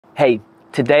Hey,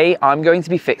 today I'm going to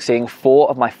be fixing 4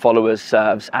 of my followers'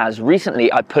 serves, as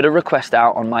recently I put a request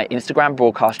out on my Instagram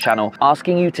broadcast channel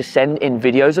asking you to send in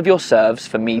videos of your serves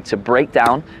for me to break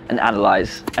down and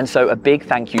analyze. And so a big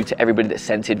thank you to everybody that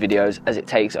sent in videos, as it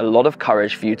takes a lot of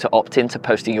courage for you to opt into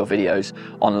posting your videos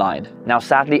online. Now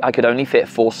sadly I could only fit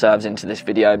 4 serves into this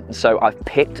video, so I've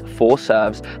picked 4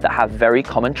 serves that have very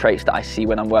common traits that I see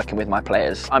when I'm working with my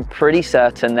players. I'm pretty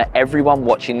certain that everyone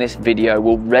watching this video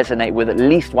will resonate with at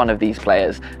least one of these players,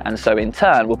 and so in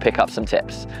turn we'll pick up some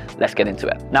tips. Let's get into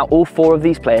it. Now all 4 of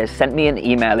these players sent me an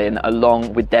email in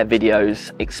along with their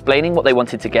videos explaining what they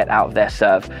wanted to get out of their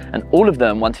serve, and all of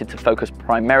them wanted to focus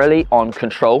primarily on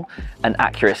control and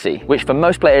accuracy, which for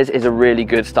most players is a really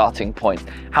good starting point.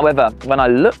 However, when I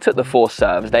looked at the 4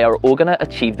 serves, they are all going to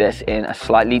achieve this in a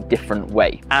slightly different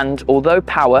way. And although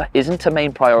power isn't a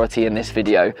main priority in this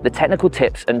video, the technical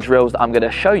tips and drills that I'm going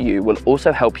to show you will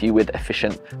also help you with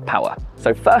efficient power.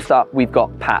 So first up, we've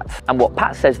got Pat, and what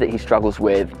Pat says that he struggles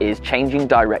with is changing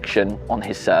direction on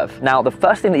his serve. Now, the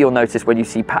first thing that you'll notice when you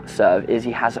see Pat's serve is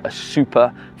he has a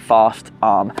super fast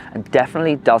arm and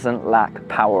definitely doesn't lack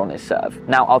power on his serve.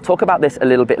 Now, I'll talk about this a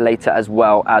little bit later, as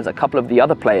well as a couple of the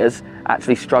other players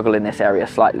actually struggle in this area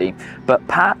slightly, but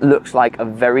Pat looks like a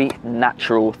very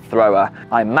natural thrower.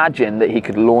 I imagine that he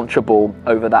could launch a ball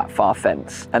over that far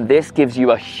fence, and this gives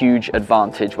you a huge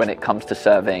advantage when it comes to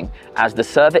serving, as the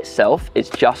serve itself is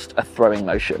just a throwing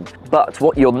motion. But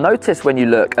what you'll notice when you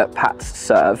look at Pat's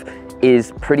serve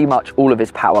is pretty much all of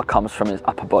his power comes from his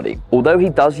upper body. Although he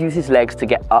does use his legs to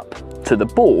get up to the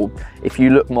ball, if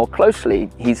you look more closely,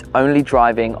 he's only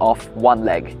driving off one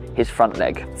leg, his front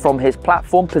leg. From his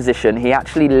platform position, he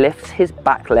actually lifts his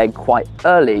back leg quite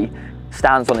early,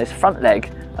 stands on his front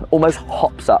leg, and almost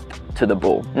hops up to the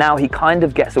ball. Now he kind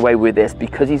of gets away with this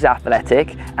because he's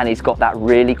athletic and he's got that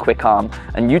really quick arm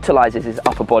and utilizes his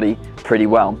upper body pretty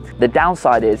well. The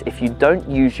downside is if you don't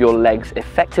use your legs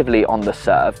effectively on the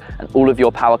serve and all of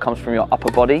your power comes from your upper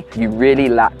body, you really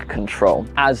lack control.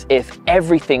 As if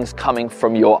everything's coming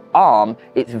from your arm,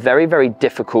 it's very, very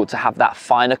difficult to have that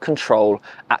finer control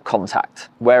at contact.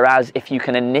 Whereas if you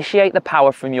can initiate the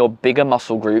power from your bigger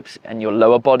muscle groups and your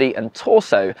lower body and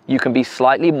torso, you can be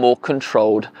slightly more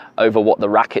controlled over what the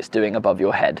racket's doing above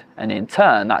your head. And in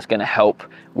turn, that's going to help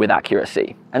with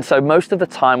accuracy. And so most of the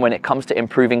time when it comes to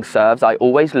improving serves, I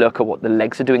always look at what the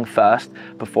legs are doing first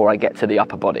before I get to the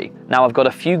upper body. Now I've got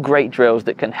a few great drills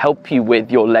that can help you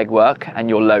with your leg work and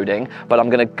your loading, but I'm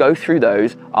going to go through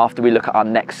those after we look at our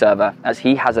next server, as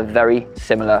he has a very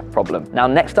similar problem. Now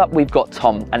next up we've got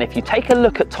Tom, and if you take a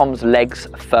look at Tom's legs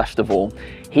first of all,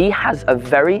 he has a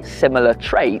very similar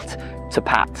trait to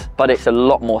Pat, but it's a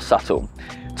lot more subtle.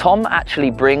 Tom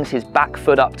actually brings his back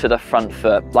foot up to the front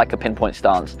foot like a pinpoint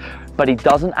stance, but he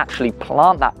doesn't actually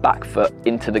plant that back foot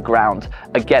into the ground.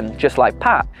 Again, just like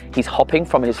Pat, he's hopping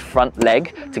from his front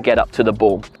leg to get up to the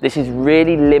ball. This is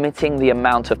really limiting the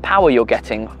amount of power you're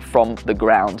getting from the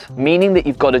ground, meaning that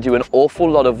you've got to do an awful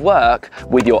lot of work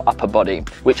with your upper body,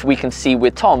 which we can see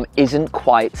with Tom isn't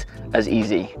quite as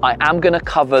easy. I am going to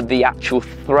cover the actual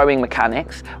throwing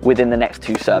mechanics within the next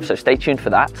 2 serves, so stay tuned for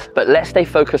that. But let's stay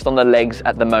focused on the legs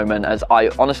at the moment, as I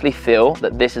honestly feel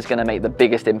that this is going to make the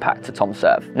biggest impact to Tom's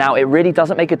serve. Now, it really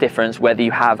doesn't make a difference whether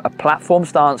you have a platform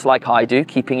stance like I do,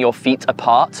 keeping your feet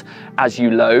apart as you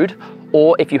load,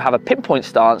 or if you have a pinpoint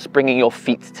stance, bringing your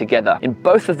feet together. In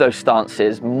both of those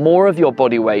stances, more of your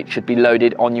body weight should be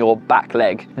loaded on your back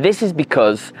leg. This is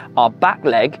because our back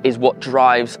leg is what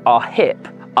drives our hip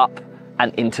up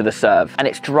and into the serve, and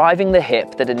it's driving the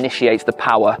hip that initiates the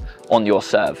power on your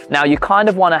serve. Now you kind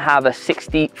of want to have a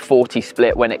 60-40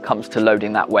 split when it comes to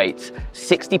loading that weight.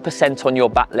 60% on your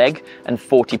back leg and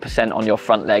 40% on your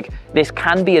front leg. This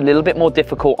can be a little bit more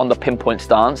difficult on the pinpoint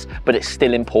stance, but it's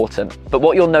still important. But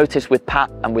what you'll notice with Pat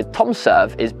and with Tom's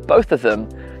serve is both of them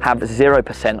have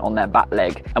 0% on their back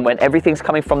leg. And when everything's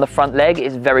coming from the front leg,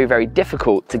 it's very, very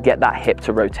difficult to get that hip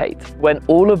to rotate. When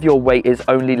all of your weight is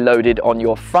only loaded on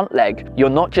your front leg, you're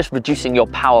not just reducing your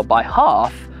power by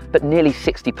half, but nearly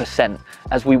 60%,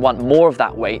 as we want more of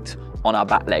that weight on our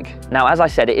back leg. Now, as I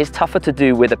said, it is tougher to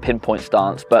do with a pinpoint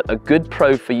stance, but a good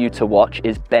pro for you to watch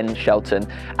is Ben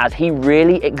Shelton, as he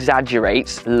really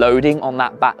exaggerates loading on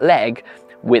that back leg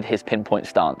with his pinpoint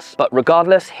stance. But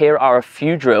regardless, here are a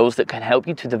few drills that can help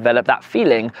you to develop that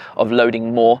feeling of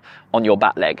loading more on your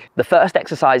back leg. The first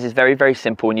exercise is very, very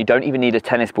simple, and you don't even need a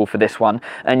tennis ball for this one.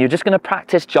 And you're just going to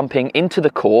practice jumping into the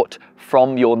court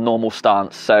from your normal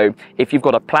stance. So if you've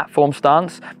got a platform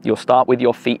stance, you'll start with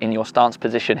your feet in your stance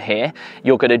position here.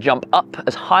 You're going to jump up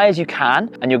as high as you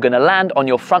can, and you're going to land on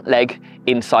your front leg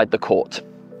inside the court.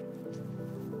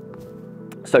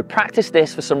 So practice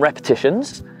this for some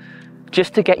repetitions.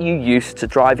 just to get you used to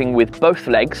driving with both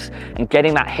legs and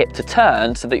getting that hip to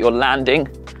turn so that you're landing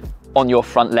on your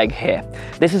front leg here.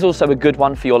 This is also a good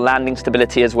one for your landing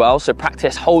stability as well, so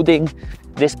practice holding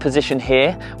this position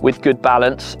here with good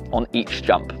balance on each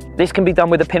jump. This can be done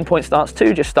with a pinpoint stance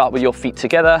too. Just start with your feet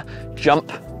together,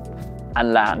 jump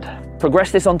and land.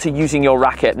 Progress this onto using your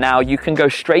racket. Now you can go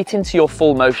straight into your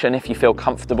full motion if you feel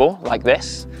comfortable, like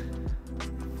this.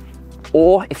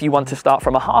 Or if you want to start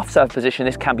from a half serve position,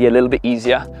 this can be a little bit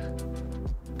easier.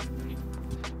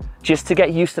 Just to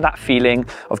get used to that feeling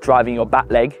of driving your back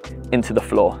leg into the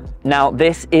floor. Now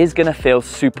this is gonna feel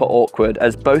super awkward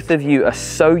as both of you are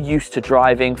so used to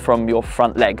driving from your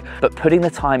front leg, but putting the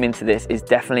time into this is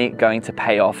definitely going to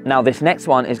pay off. Now this next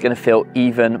one is gonna feel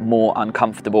even more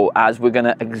uncomfortable as we're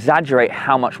gonna exaggerate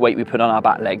how much weight we put on our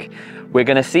back leg. We're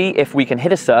gonna see if we can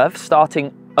hit a serve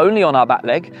starting only on our back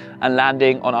leg and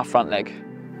landing on our front leg.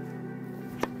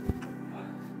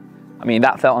 I mean,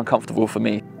 that felt uncomfortable for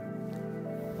me.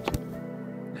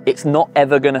 It's not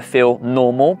ever gonna feel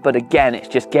normal, but again, it's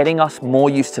just getting us more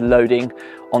used to loading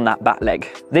on that back leg.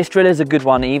 This drill is a good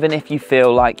one, even if you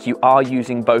feel like you are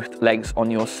using both legs on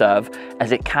your serve,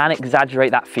 as it can exaggerate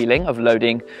that feeling of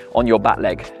loading on your back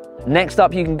leg. Next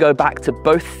up, you can go back to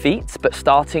both feet, but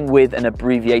starting with an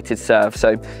abbreviated serve.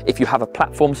 So if you have a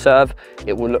platform serve,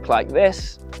 it will look like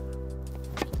this.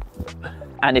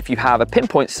 And if you have a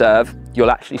pinpoint serve,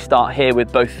 you'll actually start here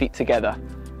with both feet together.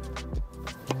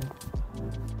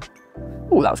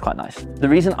 Oh, that was quite nice. The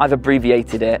reason I've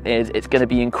abbreviated it is it's going to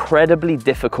be incredibly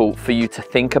difficult for you to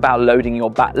think about loading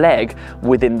your back leg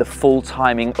within the full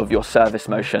timing of your service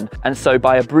motion. And so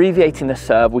by abbreviating the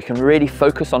serve, we can really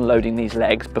focus on loading these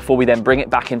legs before we then bring it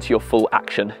back into your full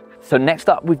action. So next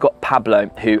up, we've got Pablo,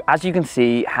 who, as you can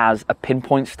see, has a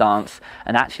pinpoint stance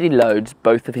and actually loads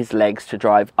both of his legs to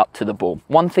drive up to the ball.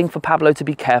 One thing for Pablo to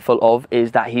be careful of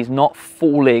is that he's not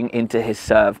falling into his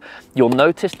serve. You'll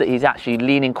notice that he's actually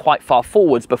leaning quite far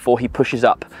forwards before he pushes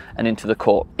up and into the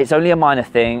court. It's only a minor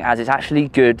thing, as it's actually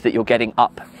good that you're getting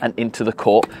up and into the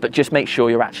court, but just make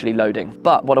sure you're actually loading.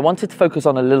 But what I wanted to focus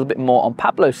on a little bit more on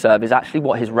Pablo's serve is actually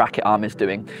what his racket arm is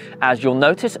doing. As you'll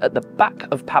notice at the back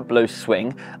of Pablo's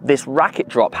swing, this racket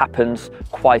drop happens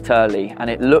quite early and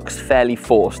it looks fairly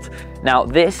forced. Now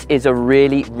this is a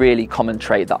really common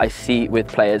trait that I see with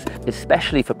players,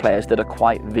 especially for players that are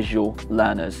quite visual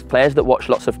learners. Players that watch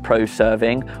lots of pro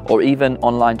serving or even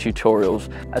online tutorials.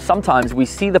 Sometimes we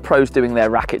see the pros doing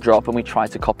their racket drop and we try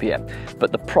to copy it.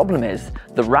 But the problem is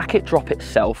the racket drop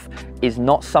itself is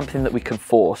not something that we can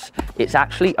force. It's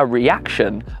actually a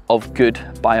reaction of good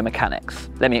biomechanics.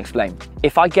 Let me explain.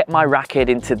 If I get my racket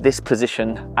into this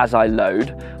position as I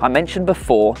load, I mentioned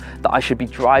before that I should be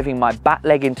driving my back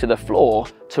leg into the floor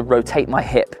to rotate my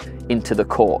hip into the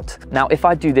court. Now, if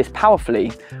I do this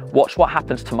powerfully, watch what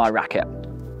happens to my racket.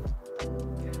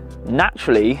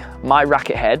 Naturally, my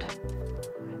racket head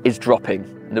is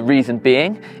dropping. The reason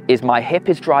being is my hip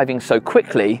is driving so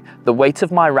quickly, the weight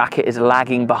of my racket is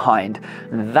lagging behind.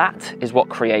 That is what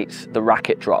creates the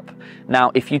racket drop.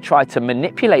 Now, if you try to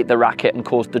manipulate the racket and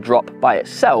cause the drop by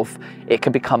itself, it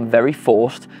can become very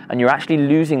forced and you're actually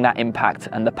losing that impact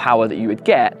and the power that you would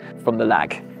get from the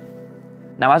lag.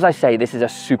 Now, as I say, this is a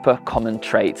super common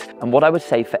trait. And what I would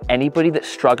say for anybody that's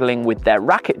struggling with their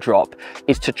racket drop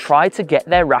is to try to get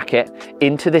their racket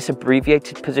into this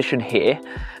abbreviated position here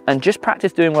and just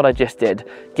practice doing what I just did.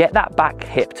 Get that back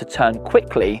hip to turn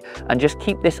quickly and just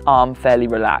keep this arm fairly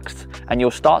relaxed. And you'll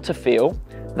start to feel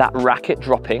that racket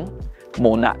dropping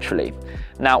more naturally.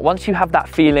 Now, once you have that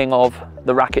feeling of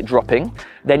the racket dropping,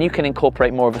 then you can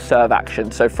incorporate more of a serve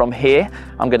action. So from here,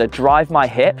 I'm gonna drive my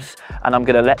hips and I'm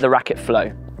gonna let the racket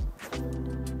flow.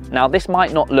 Now, this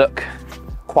might not look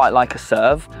quite like a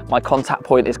serve. My contact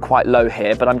point is quite low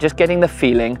here, but I'm just getting the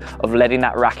feeling of letting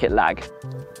that racket lag.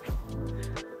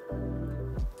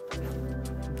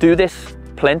 Do this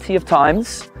plenty of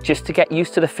times just to get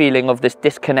used to the feeling of this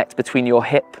disconnect between your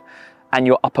hip and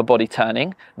your upper body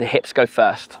turning. The hips go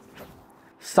first.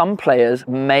 Some players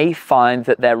may find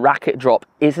that their racket drop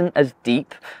isn't as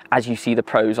deep as you see the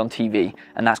pros on TV,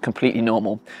 and that's completely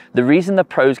normal. The reason the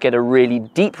pros get a really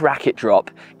deep racket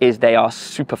drop is they are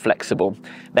super flexible.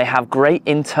 They have great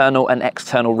internal and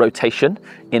external rotation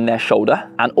in their shoulder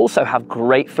and also have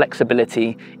great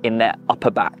flexibility in their upper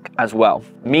back as well,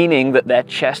 meaning that their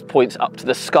chest points up to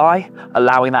the sky,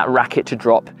 allowing that racket to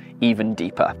drop even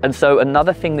deeper. And so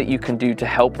another thing that you can do to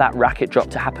help that racket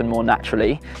drop to happen more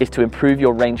naturally is to improve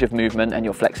your range of movement and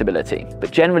your flexibility.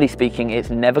 But generally speaking, it's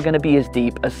never going to be as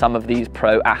deep as some of these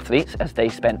pro athletes, as they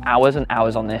spend hours and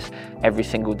hours on this every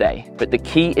single day. But the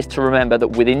key is to remember that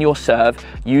within your serve,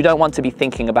 you don't want to be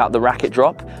thinking about the racket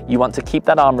drop. You want to keep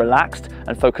that arm relaxed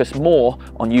and focus more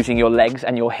on using your legs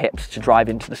and your hips to drive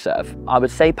into the serve. I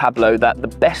would say, Pablo, that the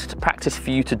best practice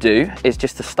for you to do is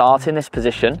just to start in this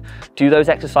position, do those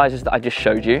exercises that I just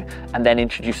showed you, and then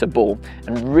introduce a ball,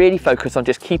 and really focus on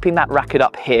just keeping that racket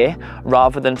up here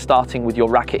rather than starting with your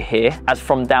racket here, as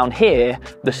from down here,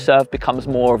 the serve becomes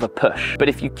more of a push. But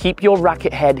if you keep your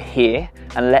racket head here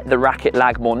and let the racket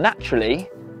lag more naturally,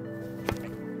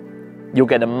 you'll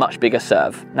get a much bigger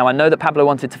serve. Now, I know that Pablo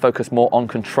wanted to focus more on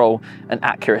control and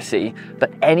accuracy,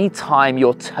 but anytime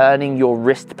you're turning your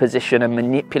wrist position and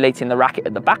manipulating the racket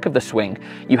at the back of the swing,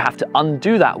 you have to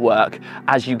undo that work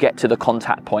as you get to the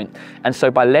contact point. And so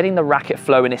by letting the racket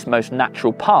flow in its most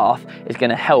natural path is going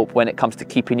to help when it comes to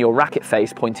keeping your racket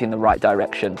face pointing in the right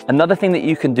direction. Another thing that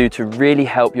you can do to really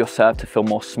help your serve to feel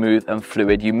more smooth and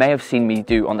fluid, you may have seen me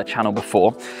do on the channel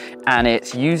before, and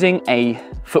it's using a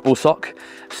football sock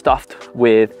stuffed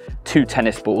with 2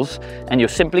 tennis balls, and you're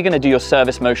simply going to do your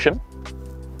service motion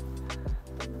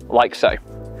like so.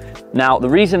 Now, the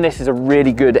reason this is a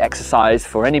really good exercise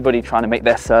for anybody trying to make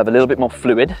their serve a little bit more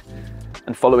fluid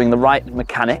and following the right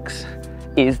mechanics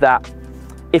is that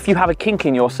if you have a kink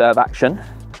in your serve action,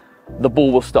 the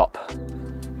ball will stop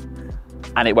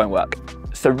and it won't work.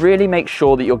 So really make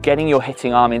sure that you're getting your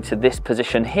hitting arm into this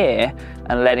position here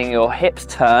and letting your hips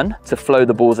turn to flow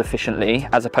the balls efficiently,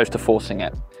 as opposed to forcing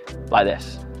it like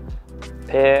this.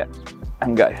 Here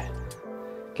and go.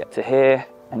 Get to here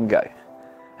and go.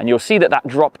 And you'll see that that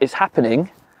drop is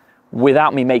happening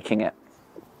without me making it.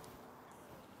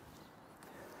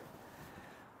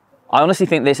 I honestly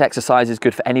think this exercise is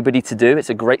good for anybody to do. It's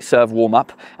a great serve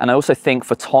warm-up. And I also think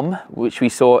for Tom, which we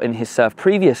saw in his serve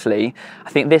previously, I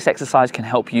think this exercise can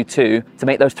help you too to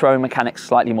make those throwing mechanics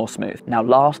slightly more smooth. Now,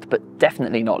 last but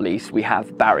definitely not least, we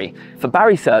have Barry. For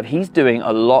Barry's serve, he's doing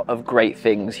a lot of great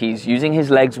things. He's using his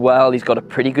legs well, he's got a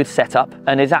pretty good setup,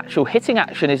 and his actual hitting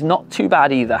action is not too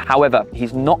bad either. However,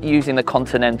 he's not using the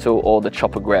continental or the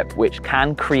chopper grip, which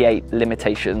can create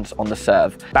limitations on the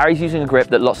serve. Barry's using a grip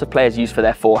that lots of players use for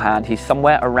their forehand. He's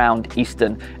somewhere around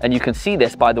Eastern, and you can see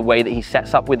this by the way that he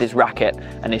sets up with his racket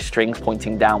and his strings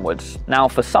pointing downwards. Now,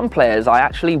 for some players, I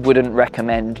actually wouldn't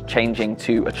recommend changing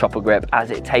to a chopper grip, as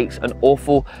it takes an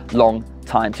awful long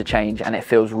time to change and it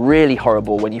feels really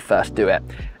horrible when you first do it.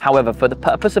 However, for the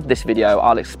purpose of this video,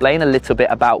 I'll explain a little bit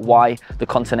about why the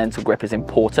continental grip is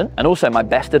important and also my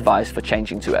best advice for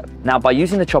changing to it. Now, by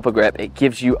using the chopper grip, it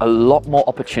gives you a lot more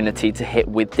opportunity to hit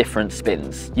with different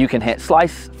spins. You can hit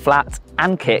slice, flat,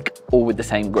 and kick all with the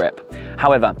same grip.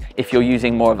 However, if you're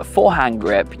using more of a forehand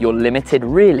grip, you're limited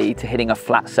really to hitting a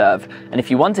flat serve. And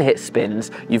if you want to hit spins,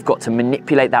 you've got to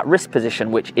manipulate that wrist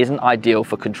position, which isn't ideal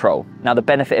for control. Now, the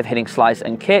benefit of hitting slice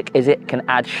and kick is it can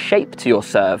add shape to your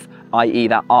serve, i.e.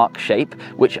 that arc shape,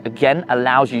 which again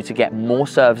allows you to get more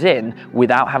serves in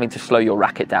without having to slow your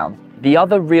racket down. The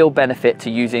other real benefit to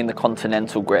using the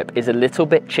continental grip is a little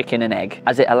bit chicken and egg,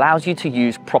 as it allows you to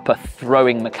use proper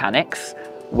throwing mechanics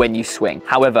when you swing.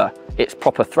 However, it's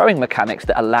proper throwing mechanics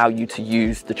that allow you to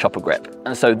use the chopper grip.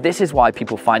 And so this is why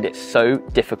people find it so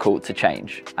difficult to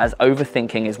change, as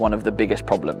overthinking is one of the biggest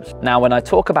problems. Now, when I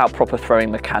talk about proper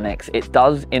throwing mechanics, it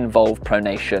does involve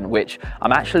pronation, which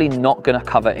I'm actually not going to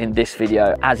cover in this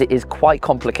video, as it is quite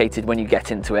complicated when you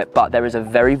get into it, but there is a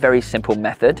very, very simple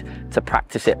method to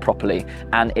practice it properly,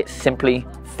 and it's simply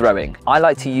throwing. I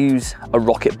like to use a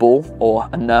rocket ball or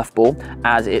a Nerf ball,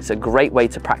 as it's a great way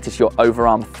to practice your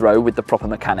overarm throw with the proper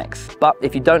mechanics. But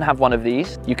if you don't have one of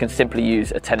these, you can simply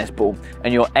use a tennis ball.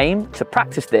 And your aim to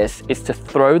practice this is to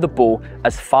throw the ball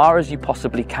as far as you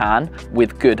possibly can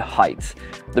with good height.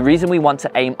 The reason we want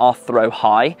to aim our throw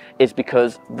high is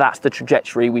because that's the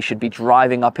trajectory we should be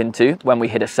driving up into when we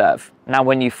hit a serve. Now,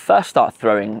 when you first start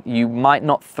throwing, you might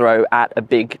not throw at a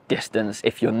big distance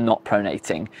if you're not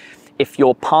pronating. If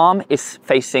your palm is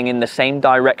facing in the same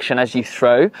direction as you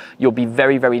throw, you'll be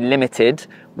very, very limited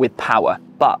with power.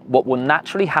 But what will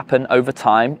naturally happen over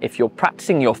time, if you're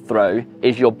practicing your throw,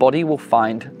 is your body will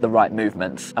find the right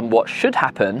movements. And what should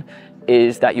happen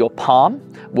is that your palm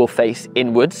will face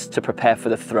inwards to prepare for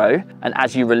the throw, and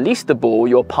as you release the ball,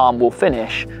 your palm will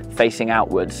finish facing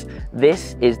outwards.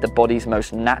 This is the body's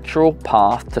most natural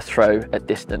path to throw at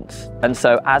distance. And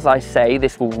so, as I say,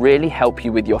 this will really help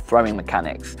you with your throwing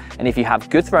mechanics. And if you have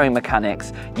good throwing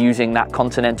mechanics, using that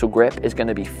continental grip is going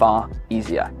to be far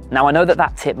easier. Now, I know that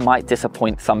that tip might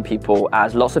disappoint some people,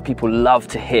 as lots of people love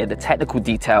to hear the technical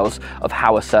details of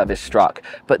how a serve is struck.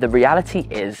 But the reality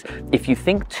is, if you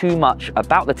think too much much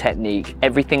about the technique,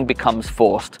 everything becomes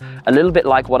forced. A little bit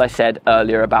like what I said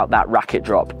earlier about that racket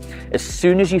drop. As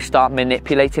soon as you start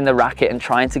manipulating the racket and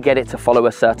trying to get it to follow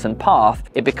a certain path,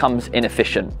 it becomes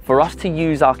inefficient. For us to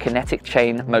use our kinetic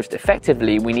chain most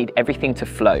effectively, we need everything to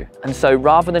flow. And so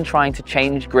rather than trying to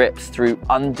change grips through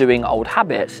undoing old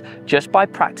habits, just by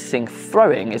practicing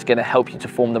throwing is going to help you to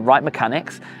form the right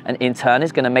mechanics, and in turn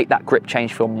is going to make that grip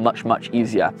change feel much, much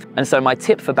easier. And so my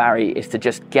tip for Barry is to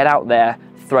just get out there,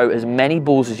 throw as many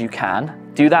balls as you can,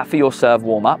 do that for your serve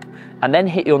warm-up, and then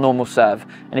hit your normal serve.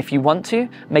 And if you want to,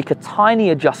 make a tiny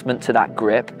adjustment to that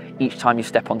grip each time you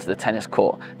step onto the tennis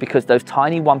court, because those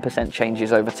tiny 1%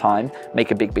 changes over time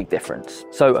make a big, big difference.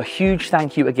 So a huge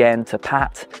thank you again to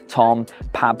Pat, Tom,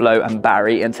 Pablo, and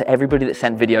Barry, and to everybody that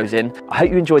sent videos in. I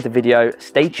hope you enjoyed the video.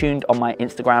 Stay tuned on my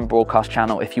Instagram broadcast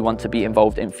channel if you want to be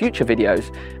involved in future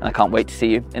videos, and I can't wait to see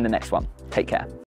you in the next one. Take care.